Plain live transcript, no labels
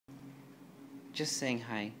just saying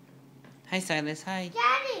hi. Hi, Silas. Hi.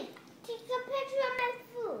 Daddy, take a picture of my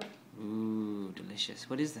food. Ooh, delicious.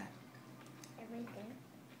 What is that? Everything.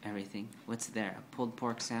 Everything. What's there? A pulled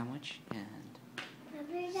pork sandwich and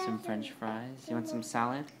some French fries. You want some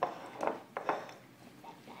salad?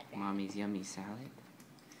 Mommy's yummy salad.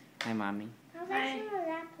 Hi, Mommy. How about some of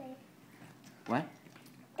that, please? What?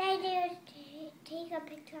 Daddy, take a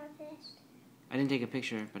picture of this. I didn't take a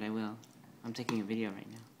picture, but I will. I'm taking a video right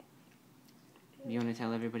now. You want to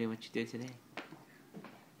tell everybody what you did today?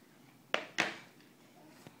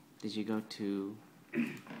 Did you go to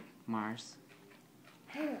Mars?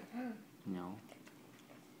 No.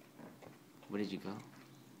 Where did you go?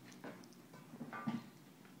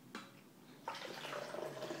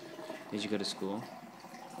 Did you go to school?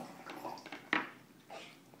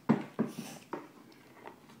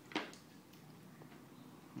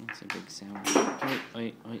 That's a big sandwich.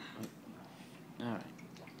 Wait. Alright.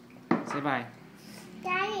 Say bye.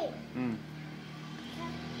 Daddy.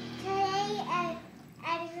 Today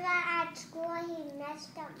at school he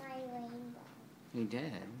messed up my rainbow. You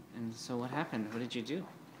did? And so what happened? What did you do?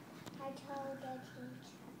 I told the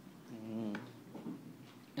teacher.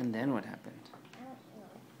 And then what happened? I don't know.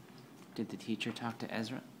 Did the teacher talk to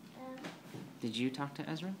Ezra? Did you talk to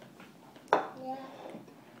Ezra? Yeah.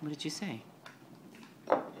 What did you say?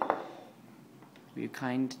 Were you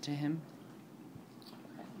kind to him?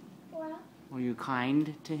 What? Were you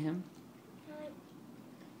kind to him?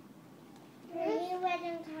 He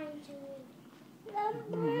wasn't kind to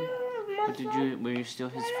me. But were you still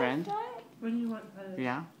his friend? What do you want?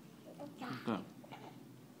 Yeah? Good.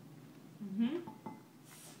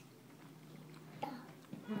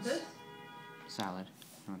 Want this? Salad.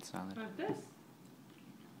 I want salad. Want this?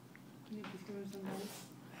 Can you please give him some rice?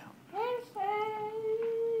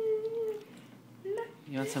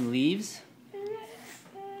 You want some leaves? I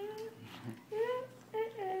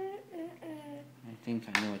think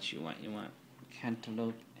I know what you want. You want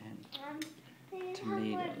cantaloupe and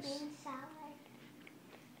tomatoes.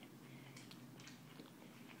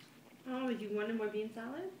 Oh, you wanted more bean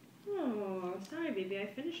salad? Oh, sorry, baby. I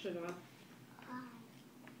finished it all.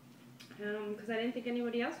 Because I didn't think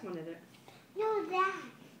anybody else wanted it. No, that.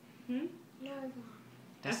 Hmm? No, that.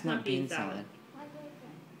 That's not bean salad. What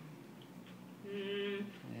is it?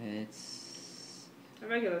 It's A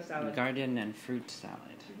regular salad. garden and fruit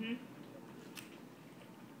salad.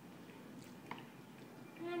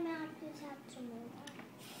 My mouth just have tomatoes.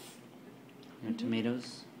 You want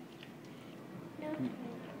tomatoes? No tomatoes.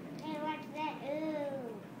 Hey, what's that?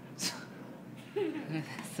 Ooh.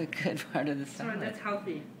 That's a good part of the Sorry, salad. that's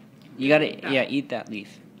healthy. You gotta, eat that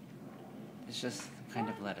leaf. It's just kind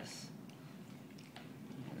of lettuce.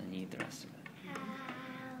 And then you eat the rest of it.